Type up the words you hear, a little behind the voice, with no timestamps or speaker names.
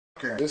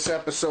Okay. This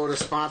episode is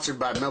sponsored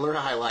by Miller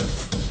High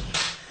Life.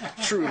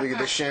 Truly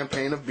the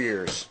champagne of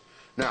beers.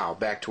 Now,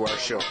 back to our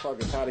show.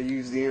 Motherfuckers, how to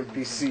use the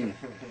MPC.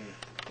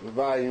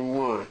 Volume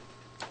 1.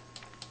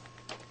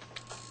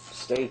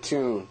 Stay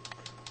tuned.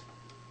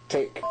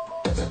 Take.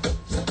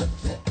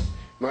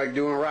 Mike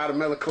doing Ryder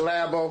Miller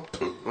collabo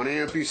on the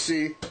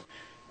MPC.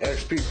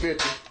 XP50.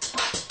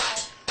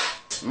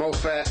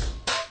 MoFat.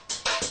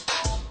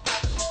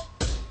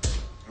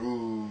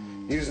 Ooh.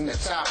 Using the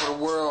top of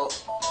the world.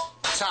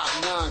 Top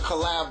Gun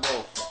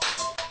collabo.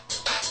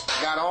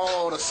 Got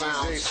all the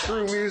sounds.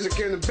 Screw Muzik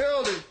in the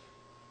building.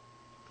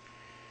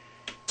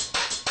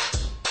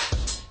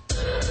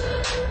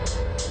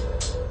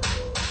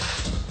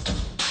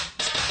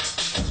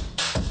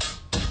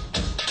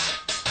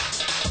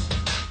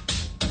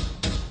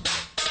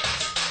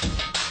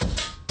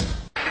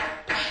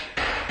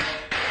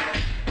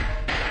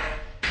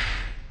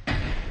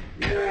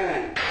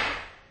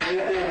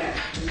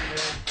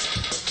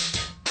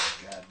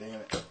 God damn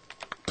it.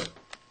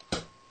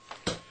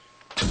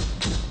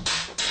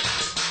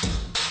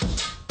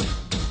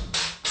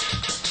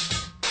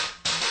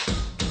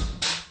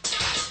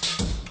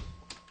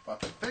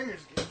 Fucking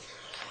fingers get.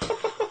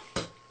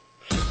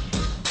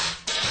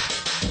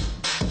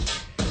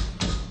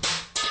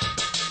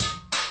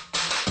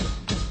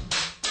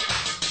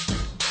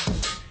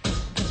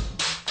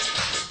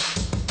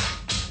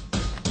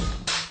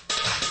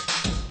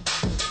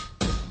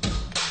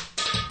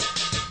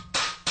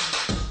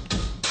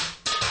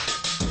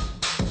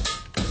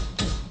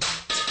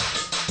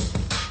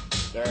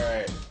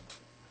 Alright.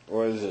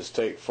 What is this,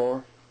 take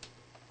 4?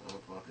 I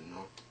don't fucking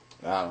know.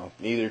 I don't know.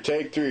 Either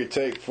take 3 or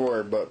take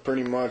 4, but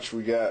pretty much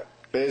we got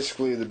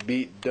basically the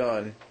beat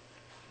done.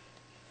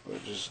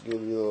 But just give you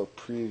a little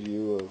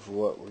preview of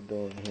what we're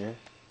doing here.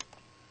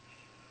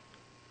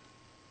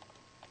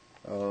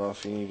 I don't know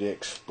if you need to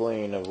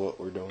explain of what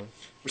we're doing.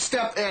 We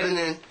step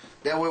editing.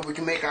 That way we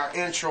can make our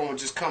intro and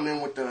just come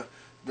in with the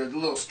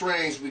little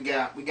strings we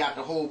got. We got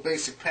the whole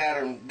basic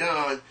pattern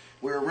done.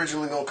 We were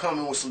originally going to come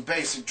in with some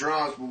basic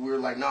drums, but we were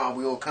like, nah,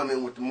 we're going to come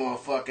in with the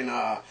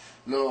motherfucking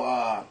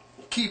little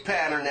key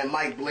pattern that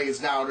Mike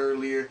blazed out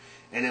earlier,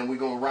 and then we're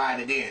going to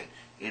ride it in.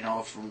 You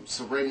know,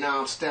 so right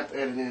now I'm step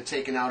editing and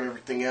taking out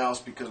everything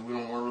else because we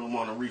don't really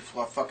want to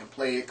fucking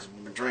play it because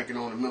we've been drinking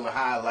on the Miller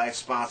High Life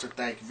sponsor.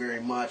 Thank you very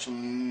much.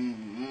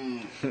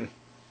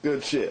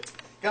 Good shit.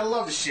 Gotta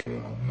love the shit.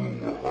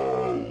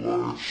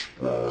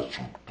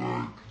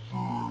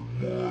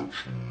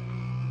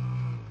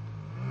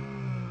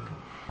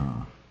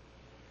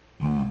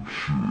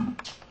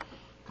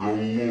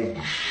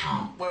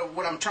 Well,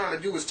 what I'm trying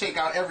to do is take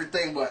out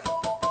everything but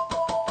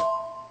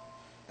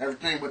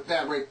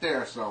that right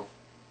there. So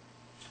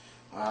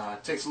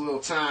it takes a little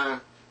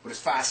time, but it's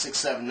 5, 6,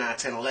 7, 9,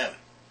 10, 11.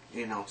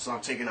 You know, so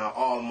I'm taking out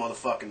all the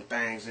motherfucking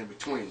things in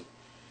between.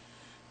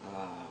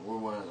 Where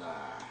was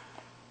I?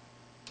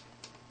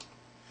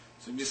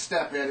 So just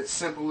step at it,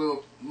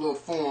 simple little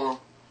form.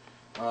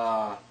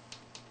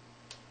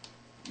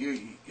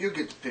 You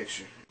get the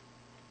picture.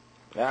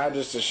 Now,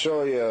 just to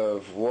show you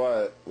of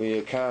what we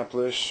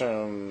accomplished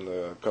from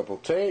the couple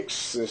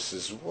takes, this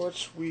is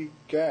what we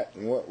got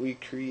and what we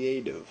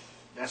creative.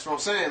 That's what I'm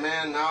saying,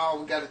 man. Now all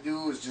we got to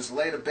do is just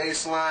lay the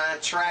bass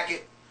line, track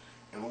it,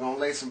 and we're going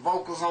to lay some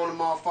vocals on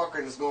the motherfucker,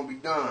 and it's going to be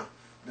done.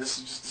 This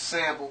is just a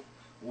sample.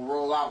 We'll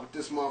roll out with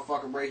this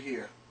motherfucker right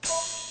here.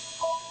 That's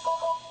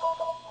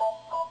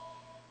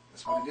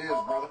what it is,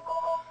 brother.